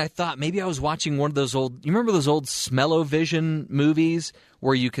one point I thought maybe I was watching one of those old, you remember those old Smell-O-Vision movies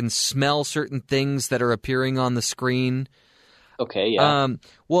where you can smell certain things that are appearing on the screen? Okay, yeah.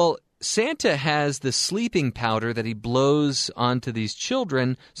 Well, Santa has the sleeping powder that he blows onto these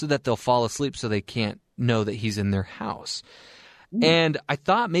children so that they'll fall asleep so they can't know that he's in their house. And I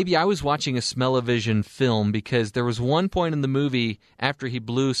thought maybe I was watching a Smell-O-Vision film because there was one point in the movie after he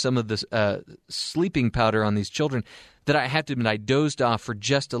blew some of the sleeping powder on these children that I have to admit I dozed off for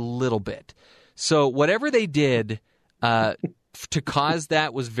just a little bit. So whatever they did to cause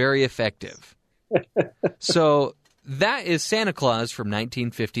that was very effective. So that is Santa Claus from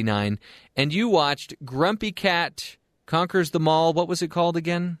 1959. And you watched Grumpy Cat Conquers the Mall. What was it called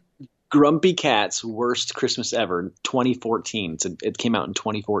again? Grumpy Cat's Worst Christmas Ever, 2014. It came out in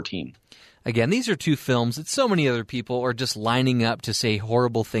 2014. Again, these are 2 films that so many other people are just lining up to say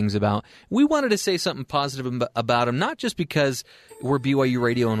horrible things about. We wanted to say something positive about them, not just because we're BYU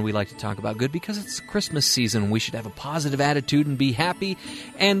Radio and we like to talk about good, because it's Christmas season. We should have a positive attitude and be happy.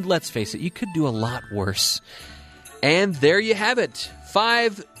 And let's face it, you could do a lot worse. And there you have it.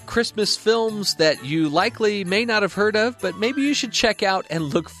 5 Christmas films that you likely may not have heard of, but maybe you should check out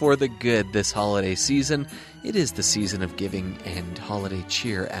and look for the good this holiday season. It is the season of giving and holiday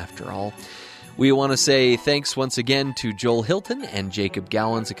cheer, after all. We want to say thanks once again to Joel Hilton and Jacob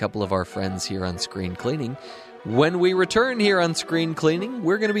Gowans, a couple of our friends here on Screen Cleaning. When we return here on Screen Cleaning,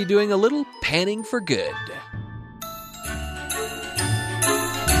 we're going to be doing a little panning for good.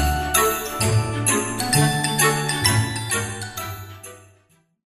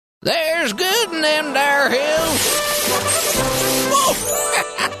 There's good in them there hills.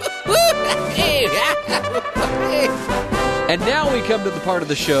 And now we come to the part of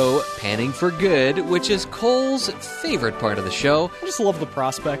the show, Panning for Good, which is Cole's favorite part of the show. I just love the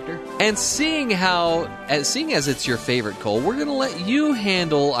prospector. And seeing as it's your favorite, Cole, we're going to let you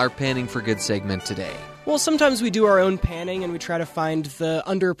handle our Panning for Good segment today. Well, sometimes we do our own panning and we try to find the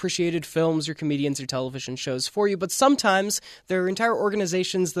underappreciated films or comedians or television shows for you, but sometimes there are entire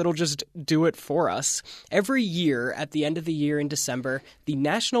organizations that'll just do it for us. Every year, at the end of the year in December, the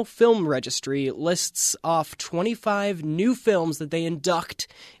National Film Registry lists off 25 new films that they induct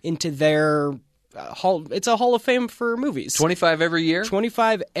into their it's a Hall of Fame for movies. 25 every year?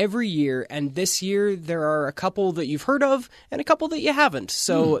 25 every year, and this year there are a couple that you've heard of and a couple that you haven't.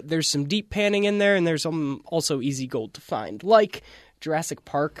 So there's some deep panning in there, and there's also easy gold to find. Like Jurassic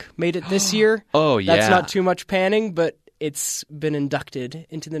Park made it this year. Oh, yeah. That's not too much panning, but it's been inducted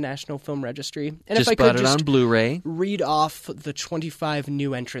into the National Film Registry. And just if I bought could it on Blu-ray. Read off the 25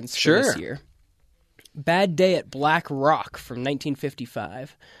 new entrants for Sure. this year. Bad Day at Black Rock from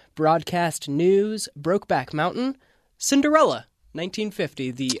 1955. Broadcast News, Brokeback Mountain, Cinderella,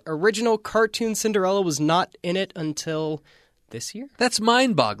 1950. The original cartoon Cinderella was not in it until this year. That's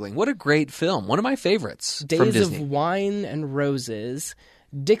mind-boggling. What a great film. One of my favorites from Days Disney. of Wine and Roses,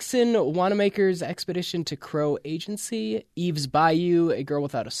 Dixon Wanamaker's Expedition to Crow Agency, Eve's Bayou, A Girl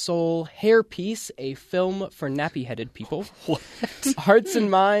Without a Soul, Hairpiece, a film for nappy-headed people, Hearts and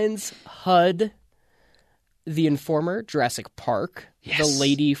Minds, HUD, The Informer, Jurassic Park, Yes. The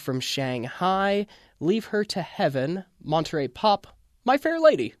Lady from Shanghai, Leave Her to Heaven, Monterey Pop, My Fair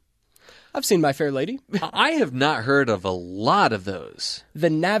Lady. I've seen My Fair Lady. I have not heard of a lot of those. The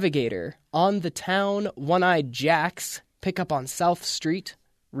Navigator, On the Town, One-Eyed Jacks, Pick Up on South Street,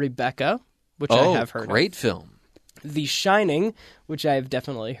 Rebecca, which I have heard of. Great film. The Shining, which I have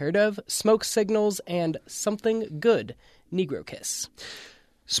definitely heard of, Smoke Signals, and Something Good, Negro Kiss.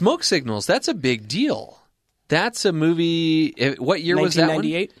 Smoke Signals, that's a big deal. That's a movie. What year was that one?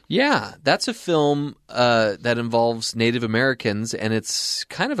 1998? Yeah, that's a film that involves Native Americans, and it's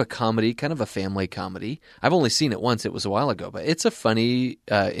kind of a comedy, kind of a family comedy. I've only seen it once. It was a while ago, but it's a funny,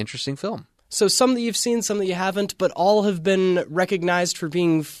 interesting film. So some that you've seen, some that you haven't, but all have been recognized for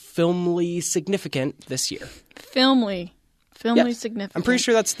being filmly significant this year. Filmly Yes. significant. I'm pretty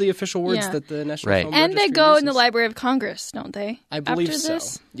sure that's the official words Yeah. that the National Right. Film And they Registry go in the uses. Library of Congress, don't they? I believe after so.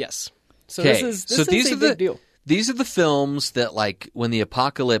 This? Yes. So Okay, this so is these a are big deal. These are the films that, like, when the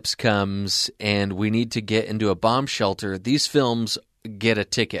apocalypse comes and we need to get into a bomb shelter, these films get a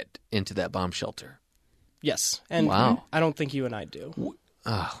ticket into that bomb shelter. Yes. And Wow. I don't think you and I do.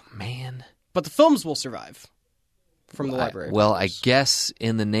 Oh, man. But the films will survive. from the library. Well, I guess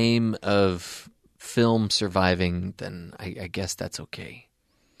in the name of film surviving, then I guess that's okay.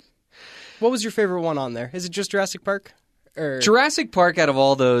 What was your favorite one on there? Is it just Jurassic Park? Jurassic Park, out of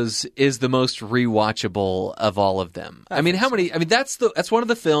all those, is the most rewatchable of all of them. I mean, how many? I mean, that's one of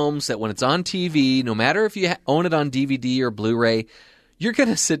the films that when it's on TV, no matter if you own it on DVD or Blu-ray, you're going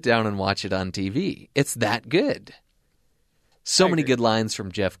to sit down and watch it on TV. It's that good. So many good lines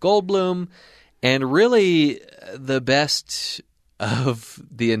from Jeff Goldblum, and really the best of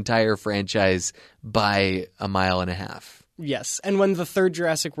the entire franchise by a mile and a half. Yes, and when the third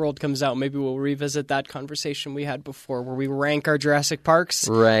Jurassic World comes out, maybe we'll revisit that conversation we had before where we rank our Jurassic Parks.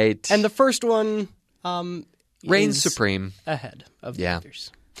 Right. And the first one reigns is supreme. Ahead of the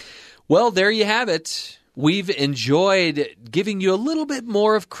others. Well, there you have it. We've enjoyed giving you a little bit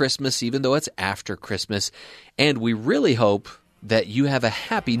more of Christmas, even though it's after Christmas. And we really hope that you have a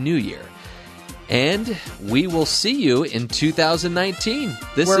happy New Year. And we will see you in 2019.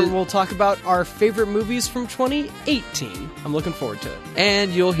 We'll talk about our favorite movies from 2018. I'm looking forward to it.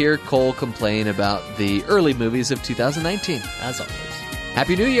 And you'll hear Cole complain about the early movies of 2019. As always.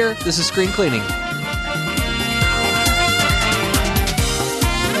 Happy New Year. This is Screen Cleaning.